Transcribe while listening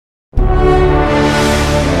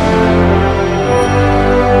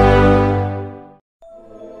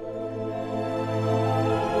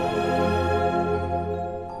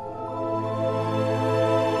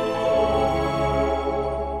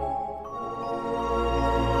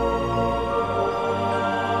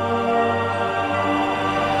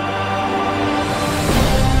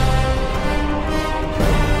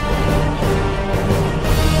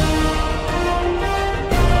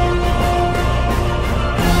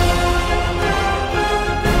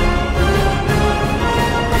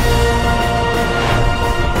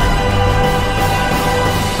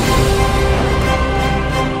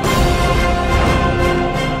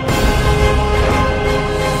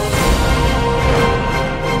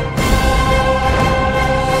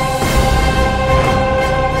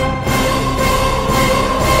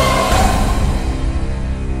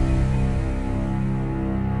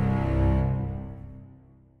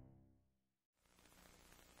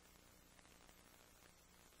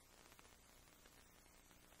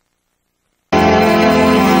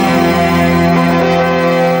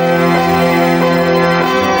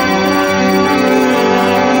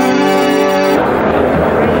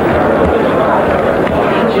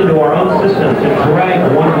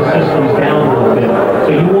drag one of the systems down a little bit. So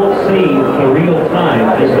you won't see the real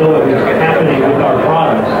time as though it was happening with our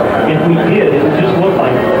products. If we did, it would just look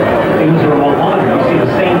like it was a remote monitor. You see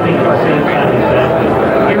the same thing at the same time exactly.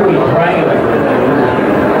 Here we drag it.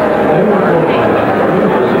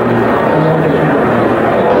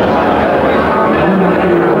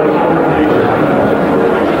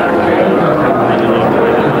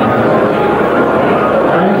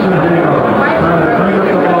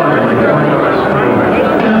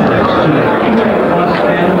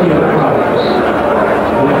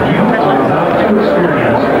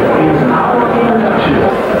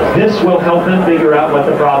 This will help them figure out what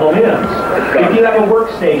the problem is. If you have a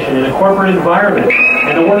workstation in a corporate environment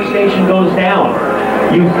and the workstation goes down,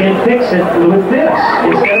 you can fix it with this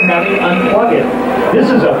instead of having to unplug it.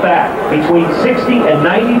 This is a fact. Between 60 and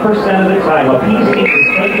 90% of the time a PC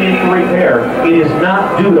is taken in for repair, it is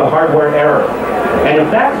not due to hardware error. And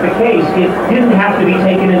if that's the case, it didn't have to be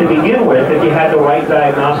taken in to begin with if you had the right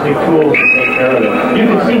diagnostic tools to take care of it. You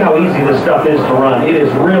can see how easy this stuff is to run. It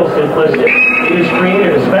is real simplistic. It is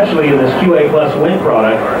created especially in this QA Plus Win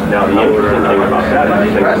product. Now the interesting thing about that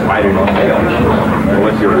is you take a spider detail.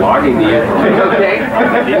 Once you're logging the information,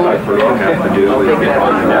 what the program has to do is get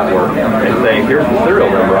on the network and say, here's the serial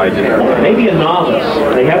number I just wanted. Maybe a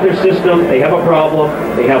novice. They have their system, they have a problem,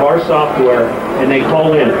 they have our software, and they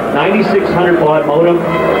call in 9600 baud modem.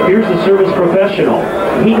 Here's the service professional.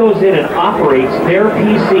 He goes in and operates their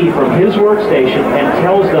PC from his workstation and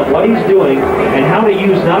tells them what he's doing and how to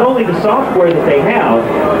use not only the software that they have,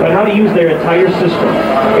 but how to use their entire system.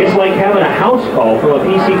 It's like having a house call from a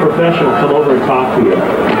PC professional come over and talk to you.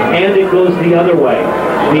 And it goes the other way.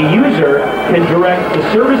 The user can direct the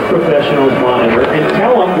service professional's monitor and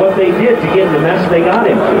tell them what they did to get in the mess they got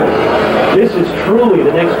into. This is truly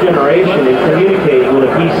the next generation in communicating with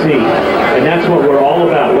a PC. And that's what we're all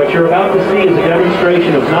about. What you're about to see is a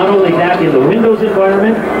demonstration of not only that in the Windows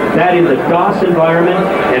environment, that in the DOS environment,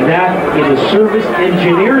 and that in the service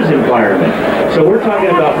engineer's environment. So we're talking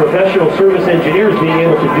about professional service engineers being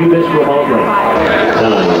able to do this remotely.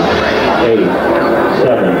 9, 8,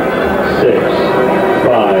 7, 6,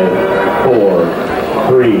 5, 4,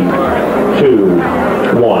 3,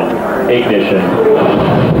 2, 1. Ignition.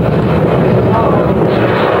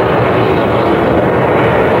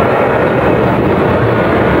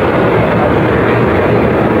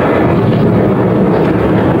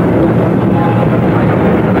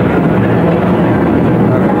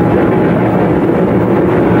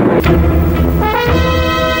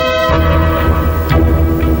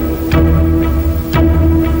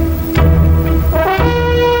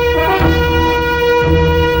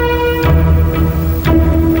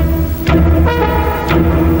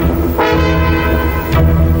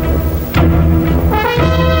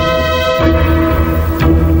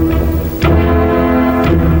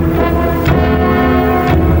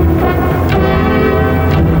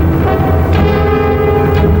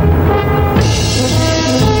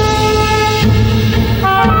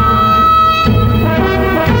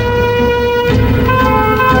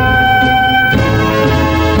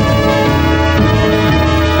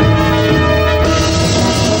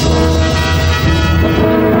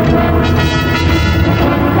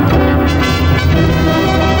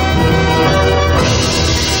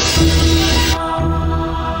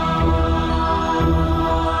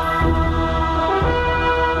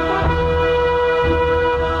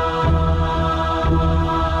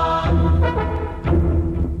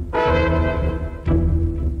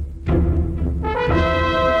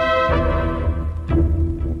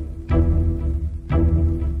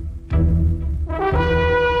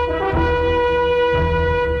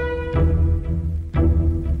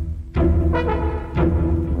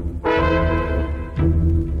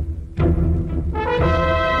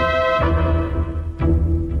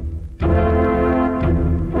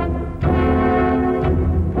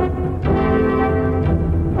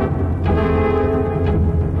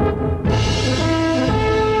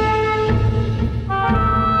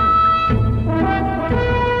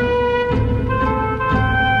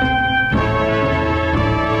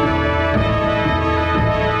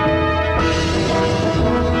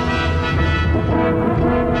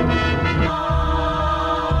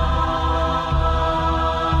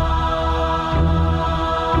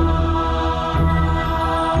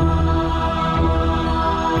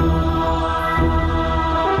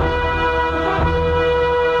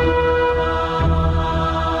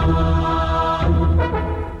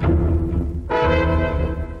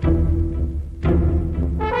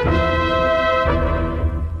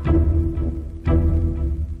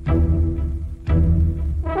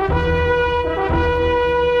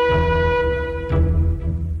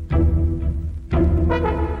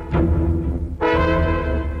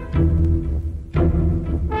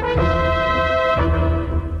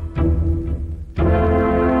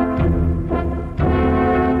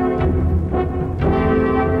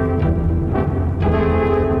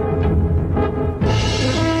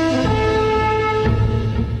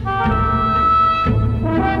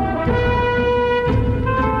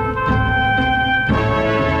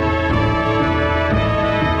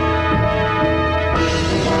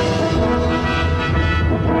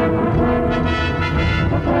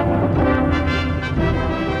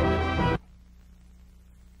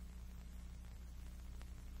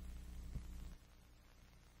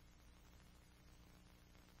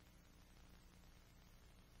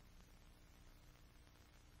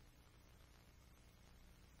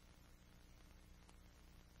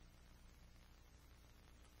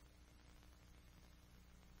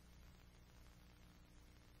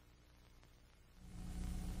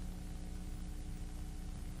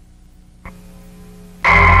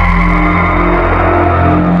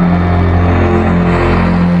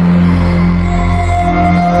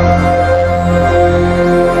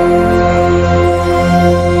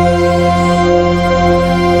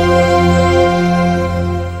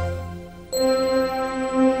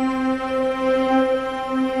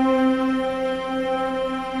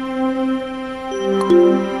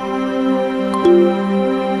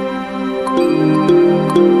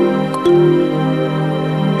 Thanks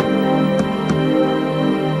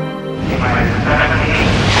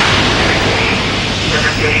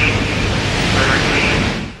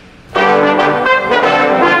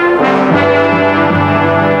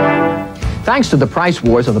to the price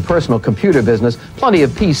wars of the personal computer business, plenty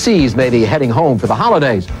of PCs may be heading home for the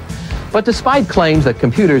holidays. But despite claims that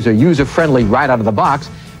computers are user-friendly right out of the box,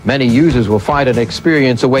 many users will find an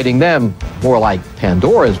experience awaiting them more like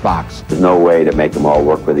Pandora's box. There's no way to make them all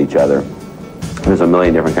work with each other. There's a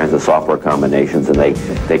million different kinds of software combinations, and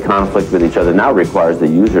they conflict with each other. Now it requires the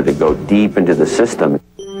user to go deep into the system.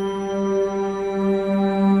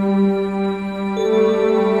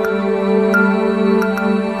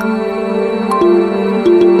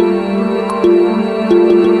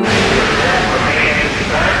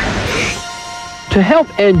 To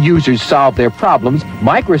help end users solve their problems,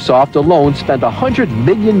 Microsoft alone spent $100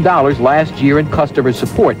 million last year in customer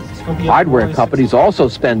support. Hardware companies also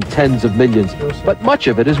spend tens of millions, but much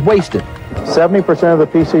of it is wasted. 70% of the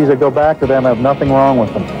PCs that go back to them have nothing wrong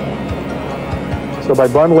with them. So by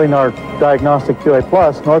bundling our diagnostic QA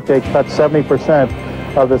Plus, Northgate cuts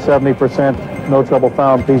 70% of the 70% no trouble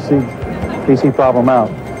found PC problem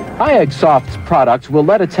out. DiagSoft's products will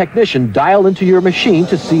let a technician dial into your machine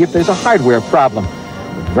to see if there's a hardware problem.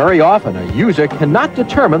 But very often, a user cannot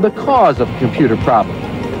determine the cause of a computer problem.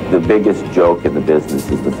 The biggest joke in the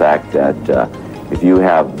business is the fact that if you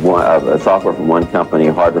have a software from one company,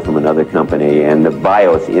 hardware from another company, and the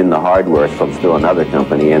BIOS in the hardware is from still another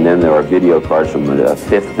company, and then there are video cards from a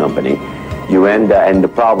fifth company, you end and the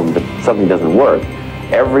problem that something doesn't work.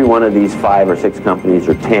 Every one of these 5 or 6 companies,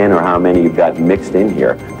 or 10, or how many you've got mixed in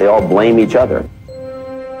here, they all blame each other.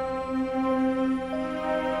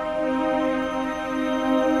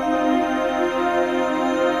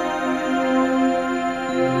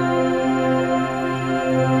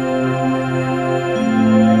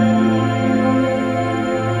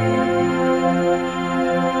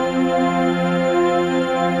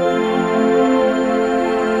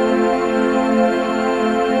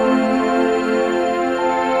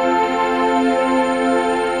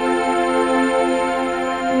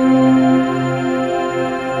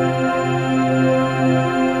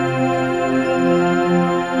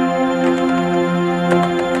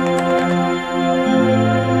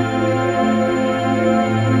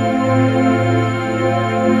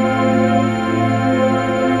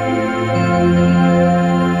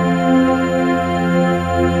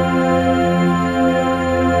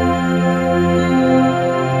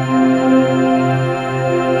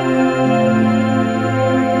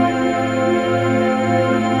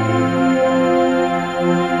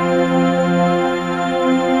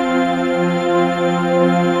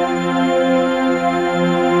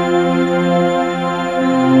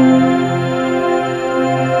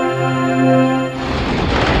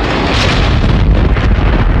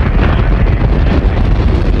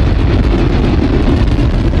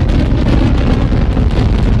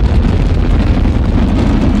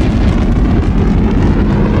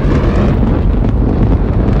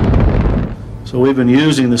 So we've been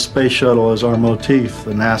using the space shuttle as our motif,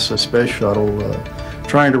 the NASA space shuttle,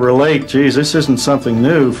 trying to relate, geez, this isn't something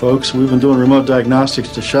new, folks. We've been doing remote diagnostics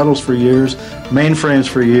to shuttles for years, mainframes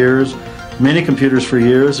for years, mini computers for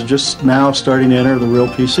years, and just now starting to enter the real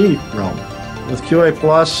PC realm. With QA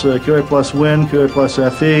Plus, QA Plus Win, QA Plus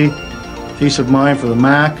FE, Peace of Mind for the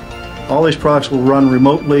Mac, all these products will run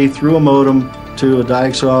remotely through a modem to a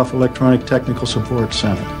DiagSoft Electronic Technical Support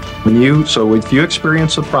Center. So if you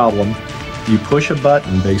experience a problem, you push a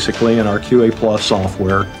button basically in our QA Plus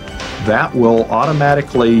software that will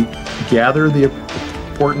automatically gather the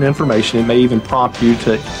important information. It may even prompt you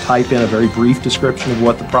to type in a very brief description of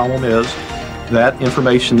what the problem is. That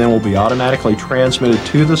information then will be automatically transmitted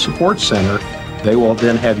to the support center. They will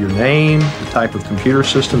then have your name, the type of computer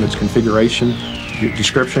system, its configuration, your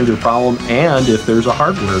description of your problem, and if there's a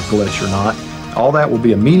hardware glitch or not. All that will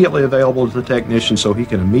be immediately available to the technician so he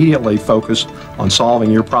can immediately focus on solving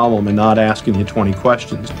your problem and not asking you 20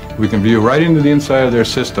 questions. We can view right into the inside of their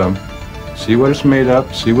system, see what it's made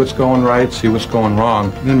up, see what's going right, see what's going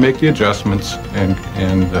wrong, and then make the adjustments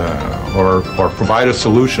or provide a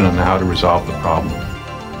solution on how to resolve the problem.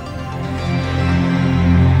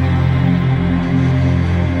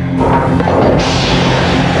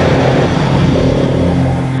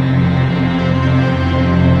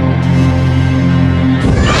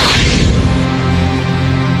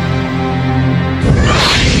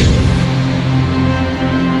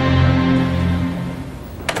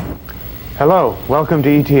 Hello, welcome to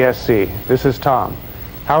ETSC. This is Tom.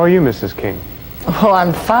 How are you, Mrs. King? Well,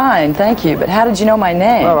 I'm fine, thank you. But how did you know my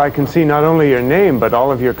name? Well, I can see not only your name, but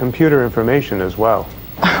all of your computer information as well.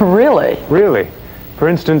 Really? Really. For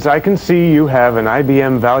instance, I can see you have an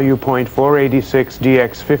IBM Value Point 486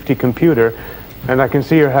 GX50 computer, and I can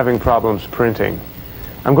see you're having problems printing.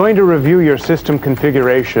 I'm going to review your system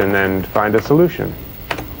configuration and find a solution.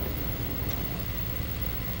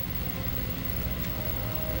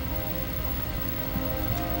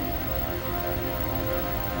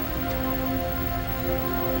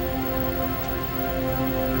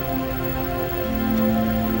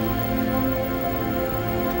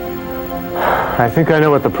 I think I know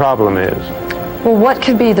what the problem is. Well, what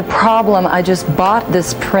could be the problem? I just bought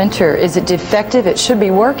this printer. Is it defective? It should be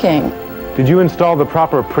working. Did you install the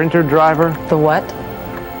proper printer driver? The what?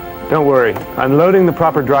 Don't worry. I'm loading the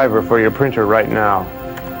proper driver for your printer right now.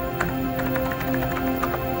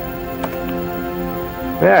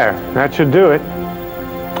 There, that should do it.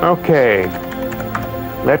 Okay,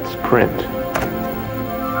 let's print.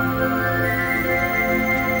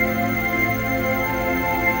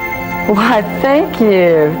 Why, thank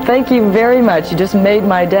you. Thank you very much. You just made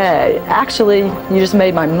my day. Actually, you just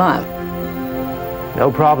made my month.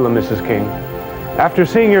 No problem, Mrs. King. After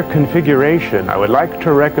seeing your configuration, I would like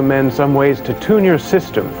to recommend some ways to tune your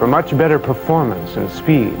system for much better performance and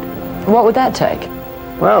speed. What would that take?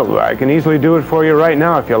 Well, I can easily do it for you right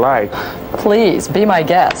now if you like. Please, be my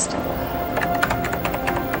guest.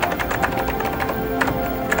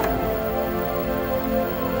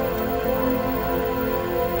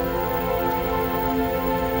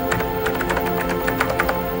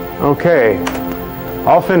 Okay,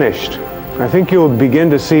 all finished. I think you'll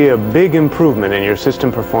begin to see a big improvement in your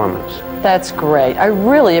system performance. That's great. I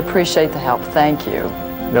really appreciate the help. Thank you.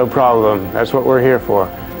 No problem. That's what we're here for.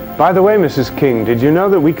 By the way, Mrs. King, did you know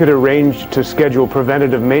that we could arrange to schedule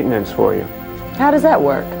preventative maintenance for you? How does that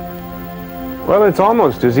work? Well, it's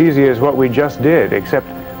almost as easy as what we just did, except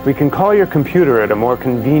we can call your computer at a more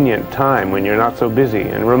convenient time when you're not so busy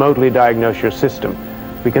and remotely diagnose your system.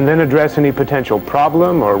 We can then address any potential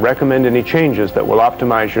problem or recommend any changes that will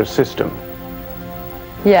optimize your system.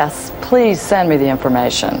 Yes, please send me the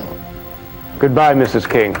information. Goodbye, Mrs.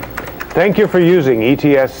 King. Thank you for using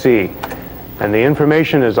ETSC, and the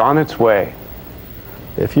information is on its way.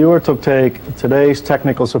 If you were to take today's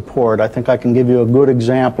technical support, I think I can give you a good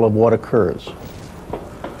example of what occurs.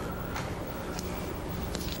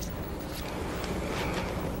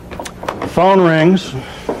 Phone rings.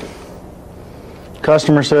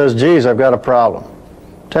 Customer says, geez, I've got a problem.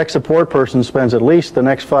 Tech support person spends at least the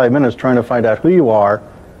next 5 minutes trying to find out who you are,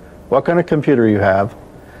 what kind of computer you have,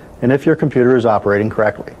 and if your computer is operating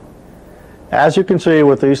correctly. As you can see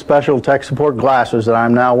with these special tech support glasses that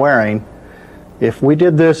I'm now wearing, if we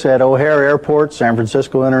did this at O'Hare Airport, San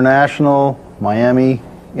Francisco International, Miami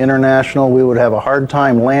International, we would have a hard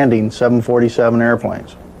time landing 747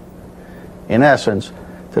 airplanes. In essence,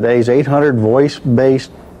 today's 800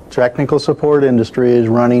 voice-based technical support industry is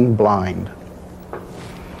running blind.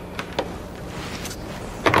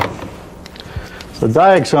 So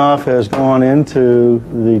DiagSoft has gone into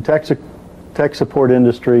the tech support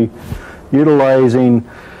industry utilizing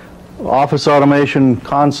office automation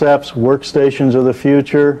concepts, workstations of the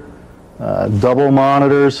future, double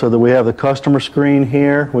monitors so that we have the customer screen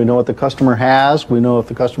here. We know what the customer has. We know if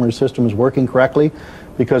the customer's system is working correctly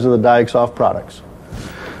because of the DiagSoft products.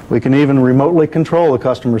 We can even remotely control the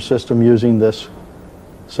customer system using this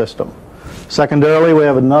system. Secondarily, we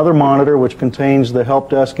have another monitor which contains the help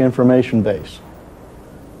desk information base.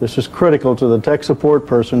 This is critical to the tech support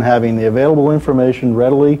person having the available information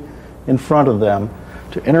readily in front of them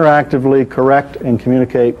to interactively correct and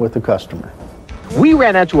communicate with the customer. We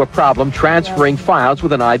ran into a problem transferring files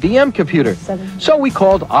with an IBM computer, so we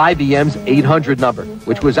called IBM's 800 number,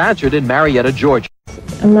 which was answered in Marietta, Georgia.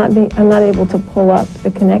 I'm not able to pull up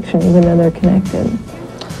the connection even though they're connected.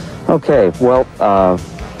 Okay, well,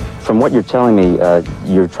 from what you're telling me,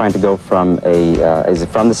 you're trying to go from is it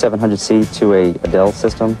from the 700C to a Dell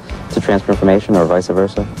system to transfer information or vice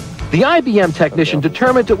versa? The IBM technician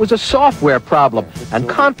determined it was a software problem and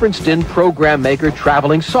conferenced in Program Maker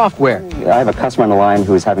Traveling Software. I have a customer on the line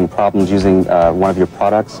who is having problems using one of your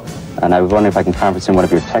products, and I was wondering if I can conference in one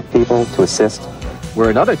of your tech people to assist. Where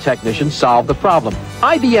another technician solved the problem.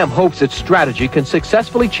 IBM hopes its strategy can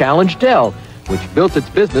successfully challenge Dell, which built its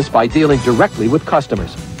business by dealing directly with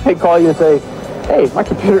customers. They call you and say, hey, my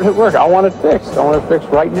computer didn't work. I want it fixed. I want it fixed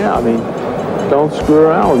right now. I mean, don't screw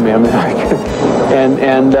around with me. I mean,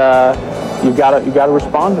 you got to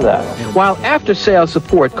respond to that. While after-sales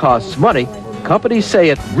support costs money, companies say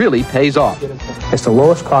it really pays off. It's the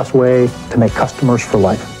lowest cost way to make customers for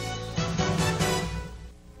life.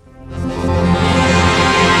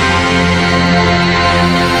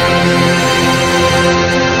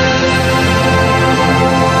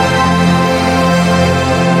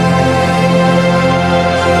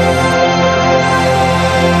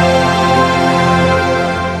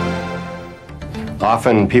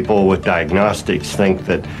 Often people with diagnostics think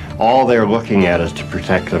that all they're looking at is to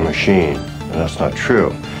protect the machine, and that's not true.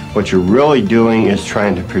 What you're really doing is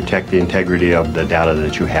trying to protect the integrity of the data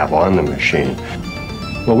that you have on the machine.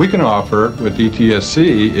 What we can offer with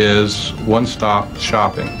ETSC is one-stop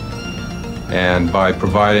shopping. And by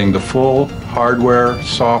providing the full hardware,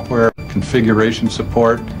 software, configuration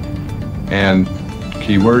support, and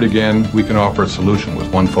keyword again, we can offer a solution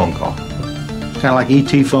with one phone call. Kind of like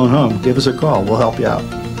ET Phone Home. Give us a call. We'll help you out.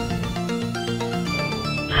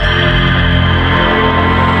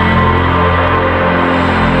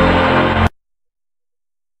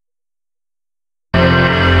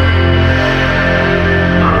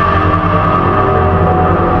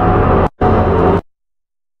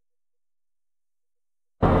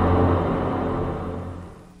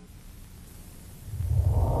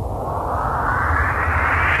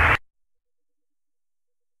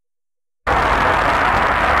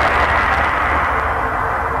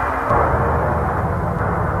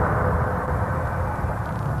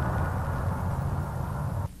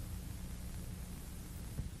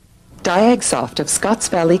 DiagSoft of Scotts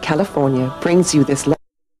Valley, California brings you this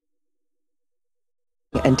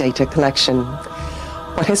and data collection.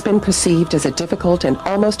 What has been perceived as a difficult and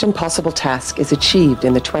almost impossible task is achieved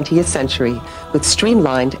in the 20th century with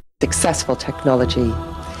streamlined, successful technology.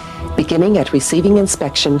 Beginning at receiving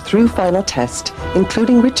inspection through final test,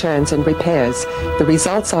 including returns and repairs, the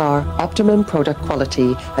results are optimum product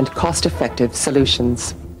quality and cost-effective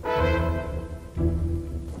solutions.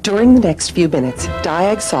 During the next few minutes,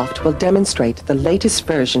 DiagSoft will demonstrate the latest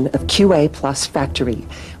version of QA Plus Factory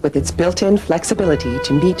with its built-in flexibility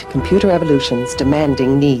to meet Computer Evolution's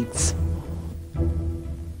demanding needs.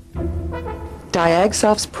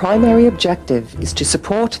 DiagSoft's primary objective is to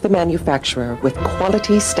support the manufacturer with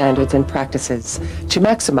quality standards and practices to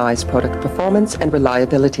maximize product performance and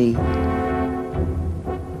reliability.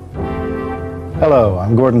 Hello,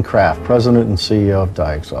 I'm Gordon Kraft, President and CEO of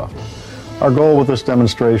DiagSoft. Our goal with this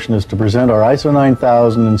demonstration is to present our ISO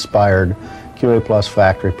 9000 inspired QA Plus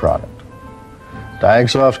factory product.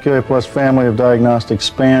 DiagSoft's QA Plus family of diagnostics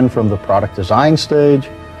span from the product design stage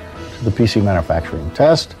to the PC manufacturing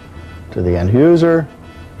test, to the end user,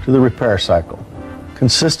 to the repair cycle.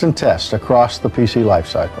 Consistent tests across the PC life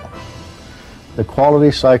cycle. The quality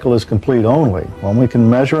cycle is complete only when we can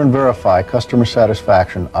measure and verify customer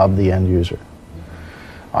satisfaction of the end user.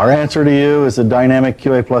 Our answer to you is the dynamic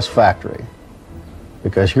QA Plus factory,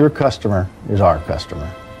 because your customer is our customer.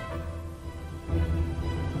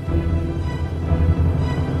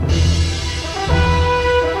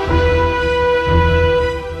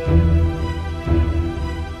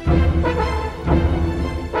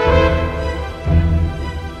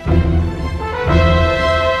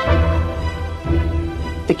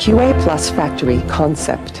 The QA Plus Factory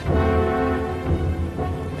concept.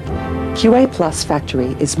 QA Plus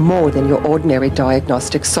Factory is more than your ordinary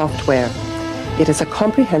diagnostic software. It is a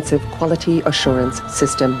comprehensive quality assurance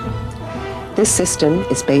system. This system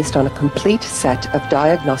is based on a complete set of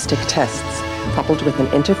diagnostic tests, coupled with an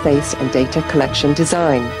interface and data collection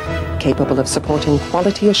design, capable of supporting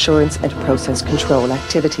quality assurance and process control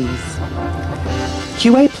activities.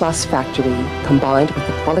 QA Plus Factory, combined with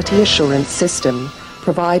the quality assurance system,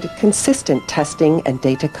 provide consistent testing and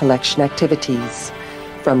data collection activities,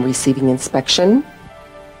 from receiving inspection,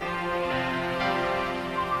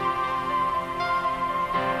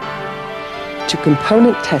 to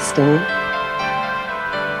component testing,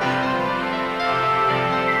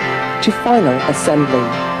 to final assembly,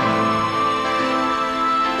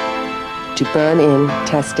 to burn-in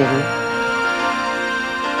testing,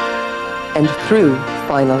 and through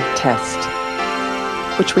final test,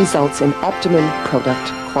 which results in optimum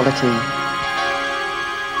product quality.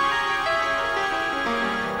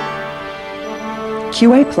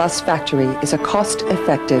 QA Plus Factory is a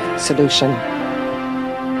cost-effective solution.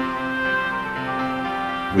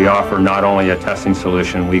 We offer not only a testing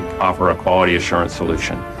solution, we offer a quality assurance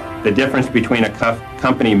solution. The difference between a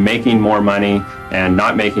company making more money and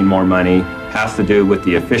not making more money has to do with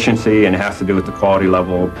the efficiency and has to do with the quality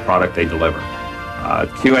level of product they deliver.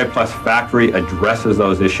 QA Plus Factory addresses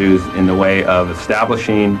those issues in the way of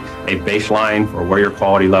establishing a baseline for where your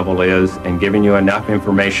quality level is and giving you enough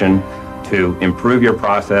information to improve your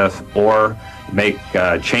process or make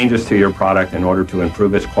changes to your product in order to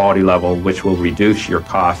improve its quality level, which will reduce your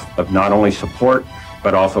cost of not only support,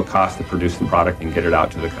 but also cost to produce the product and get it out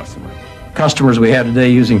to the customer. Customers we have today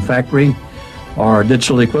using Factory are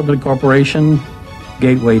Digital Equipment Corporation,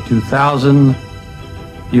 Gateway 2000,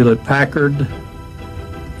 Hewlett-Packard,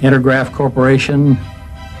 Intergraph Corporation,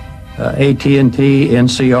 AT&T,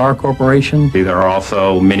 NCR Corporation. There are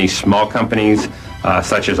also many small companies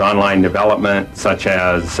such as Online Development, such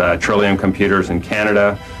as Trillium Computers in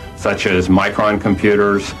Canada, such as Micron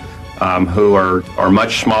Computers, who are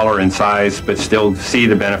much smaller in size but still see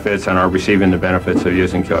the benefits and are receiving the benefits of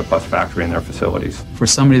using QA Plus Factory in their facilities. For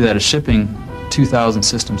somebody that is shipping 2,000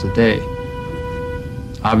 systems a day,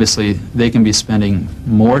 obviously they can be spending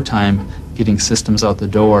more time getting systems out the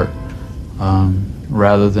door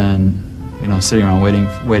rather than sitting around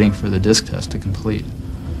waiting for the disk test to complete.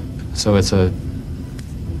 So it's all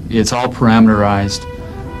parameterized,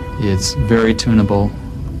 it's very tunable,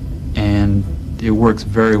 and it works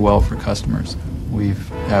very well for customers. We've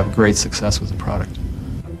had great success with the product.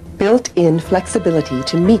 Built-in flexibility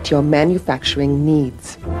to meet your manufacturing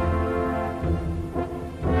needs.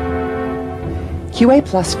 QA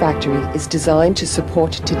Plus Factory is designed to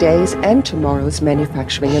support today's and tomorrow's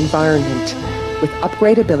manufacturing environment with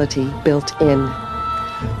upgradability built in.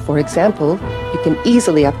 For example, you can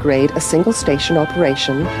easily upgrade a single station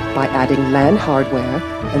operation by adding LAN hardware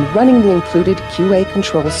and running the included QA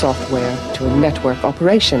control software to a network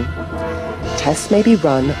operation. Tests may be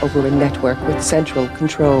run over a network with central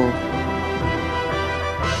control.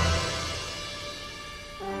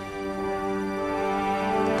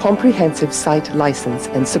 Comprehensive site license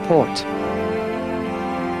and support.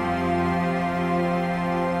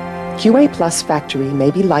 QA Plus Factory may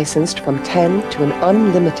be licensed from 10 to an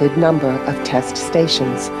unlimited number of test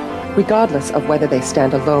stations, regardless of whether they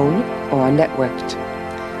stand alone or are networked.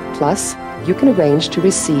 Plus, you can arrange to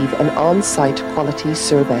receive an on-site quality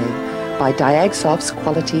survey by DiagSoft's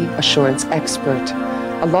quality assurance expert,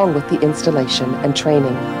 along with the installation and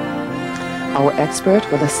training. Our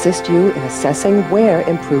expert will assist you in assessing where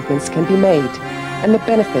improvements can be made and the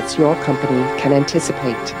benefits your company can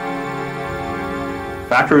anticipate.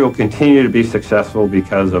 Factory will continue to be successful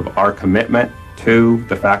because of our commitment to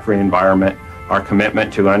the factory environment, our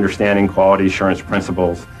commitment to understanding quality assurance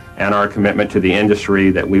principles, and our commitment to the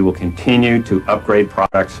industry that we will continue to upgrade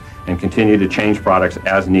products and continue to change products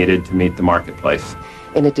as needed to meet the marketplace.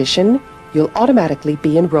 In addition, you'll automatically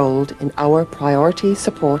be enrolled in our Priority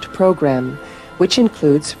Support Program, which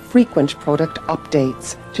includes frequent product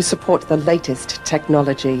updates to support the latest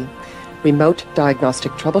technology, remote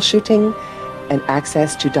diagnostic troubleshooting, and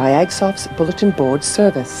access to DiagSoft's bulletin board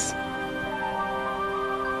service.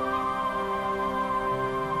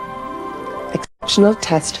 Exceptional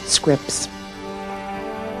test scripts.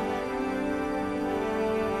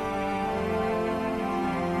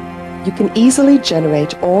 You can easily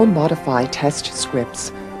generate or modify test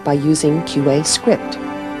scripts by using QA Script.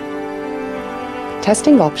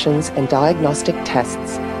 Testing options and diagnostic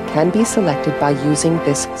tests can be selected by using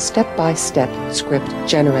this step-by-step script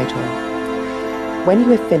generator. When you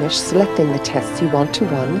have finished selecting the tests you want to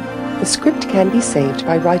run, the script can be saved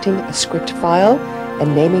by writing a script file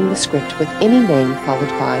and naming the script with any name followed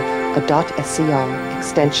by a .scr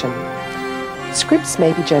extension. Scripts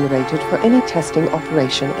may be generated for any testing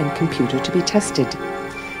operation and computer to be tested.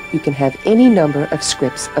 You can have any number of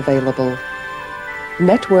scripts available.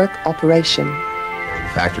 Network operation.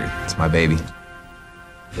 Factory, it's my baby.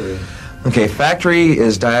 Okay, Factory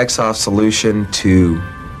is DiagSoft's solution to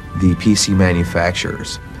the PC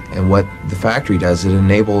manufacturers. And what the Factory does, it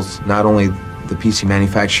enables not only the PC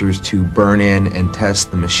manufacturers to burn in and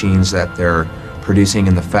test the machines that they're producing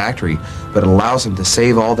in the factory, but it allows them to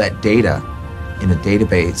save all that data in a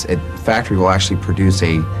database. Factory will actually produce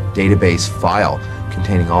a database file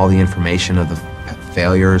containing all the information of the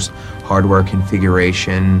failures, hardware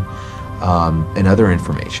configuration, and other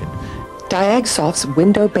information. DiagSoft's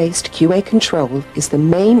window-based QA control is the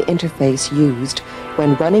main interface used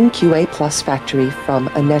when running QA Plus Factory from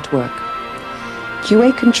a network.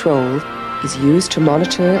 QA control is used to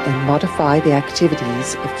monitor and modify the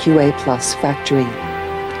activities of QA Plus Factory.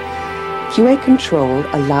 QA control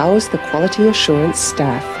allows the quality assurance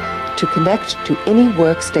staff to connect to any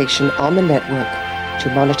workstation on the network to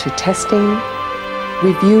monitor testing,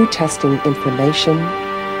 review testing information,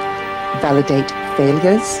 validate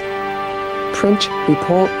failures, print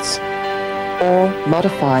reports, or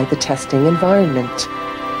modify the testing environment.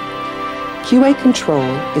 QA control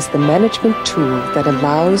is the management tool that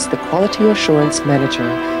allows the quality assurance manager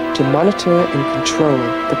to monitor and control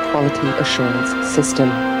the quality assurance system.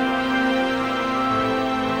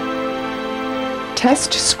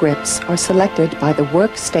 Test scripts are selected by the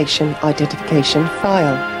workstation identification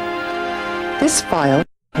file. This file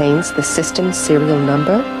contains the system serial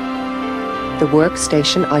number, the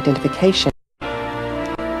workstation identification,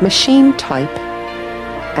 machine type,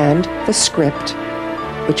 and the script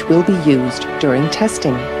which will be used during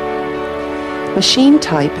testing. Machine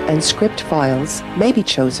type and script files may be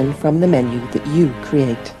chosen from the menu that you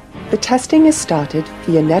create. The testing is started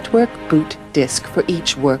via network boot disk for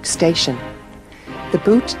each workstation. The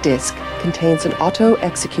boot disk contains an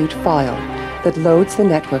auto-execute file that loads the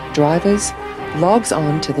network drivers, logs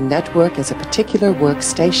on to the network as a particular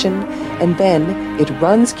workstation, and then it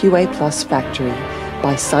runs QA Plus Factory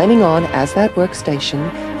by signing on as that workstation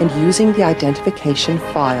and using the identification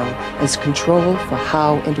file as control for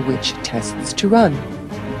how and which tests to run.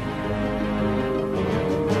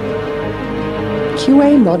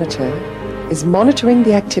 QA Monitor is monitoring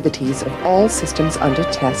the activities of all systems under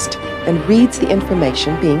test and reads the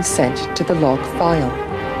information being sent to the log file.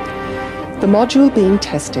 The module being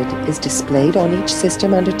tested is displayed on each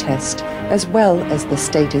system under test, as well as the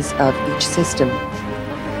status of each system.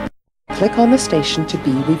 Click on the station to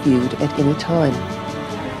be reviewed at any time.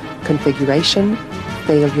 Configuration,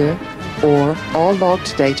 failure, or all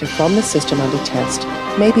logged data from the system under test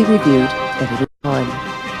may be reviewed at any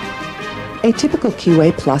time. A typical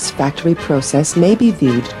QA Plus factory process may be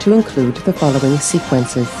viewed to include the following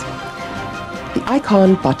sequences. The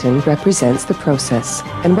icon button represents the process,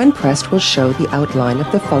 and when pressed will show the outline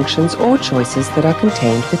of the functions or choices that are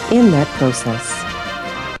contained within that process.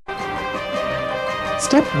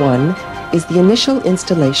 Step 1 is the initial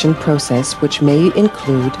installation process, which may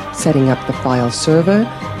include setting up the file server,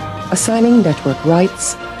 assigning network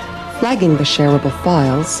rights, flagging the shareable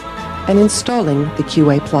files, and installing the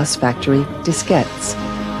QA Plus Factory diskettes.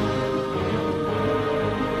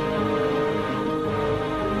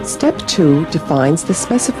 Step 2 defines the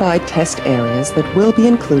specified test areas that will be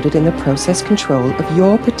included in the process control of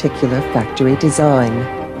your particular factory design.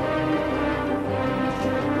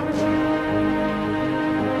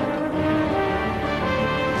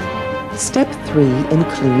 Step 3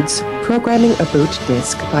 includes programming a boot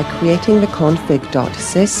disk by creating the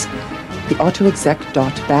config.sys, the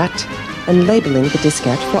autoexec.bat, and labeling the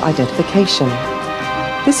diskette for identification.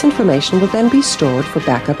 This information will then be stored for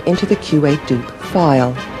backup into the QA dupe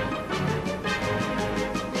file.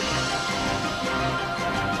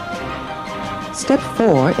 Step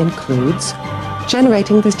 4 includes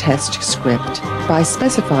generating the test script by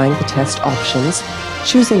specifying the test options,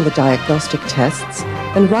 choosing the diagnostic tests,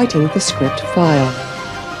 and writing the script file.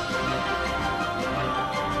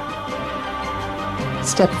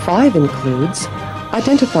 Step 5 includes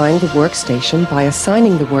identifying the workstation by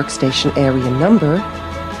assigning the workstation area number,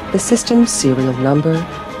 the system serial number,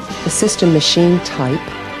 the system machine type,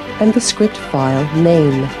 and the script file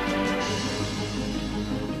name.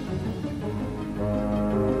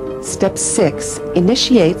 Step 6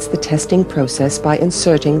 initiates the testing process by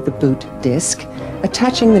inserting the boot disk,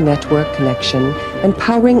 attaching the network connection, and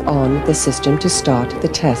powering on the system to start the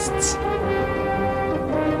tests.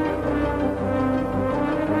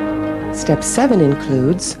 Step 7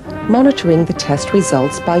 includes monitoring the test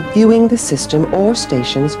results by viewing the system or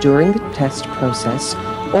stations during the test process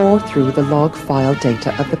or through the log file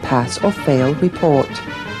data of the pass or fail report.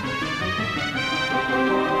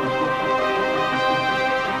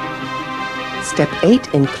 Step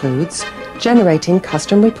 8 includes generating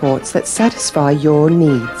custom reports that satisfy your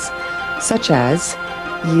needs, such as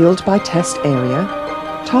yield by test area,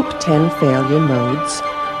 top 10 failure modes,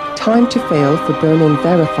 time to fail for burn-in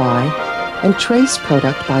verify, and trace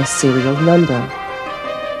product by serial number.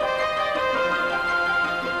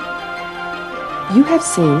 You have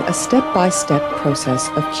seen a step-by-step process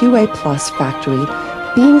of QA Plus Factory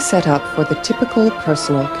being set up for the typical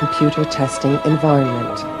personal computer testing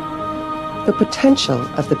environment. The potential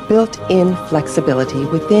of the built-in flexibility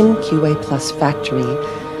within QA Plus Factory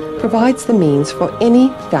provides the means for any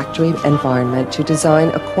factory environment to design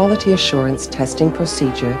a quality assurance testing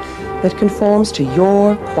procedure that conforms to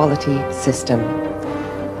your quality system.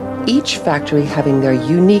 Each factory having their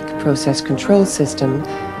unique process control system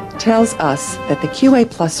tells us that the QA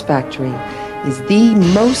Plus Factory is the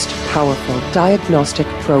most powerful diagnostic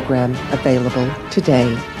program available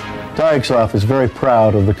today. DiagSoft is very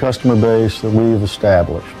proud of the customer base that we've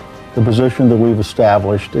established, the position that we've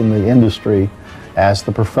established in the industry as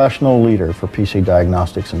the professional leader for PC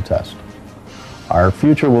diagnostics and test. Our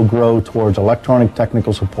future will grow towards electronic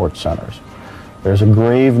technical support centers. There's a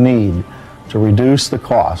grave need to reduce the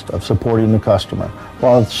cost of supporting the customer,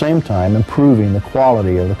 while at the same time improving the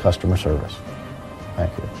quality of the customer service.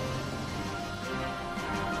 Thank you.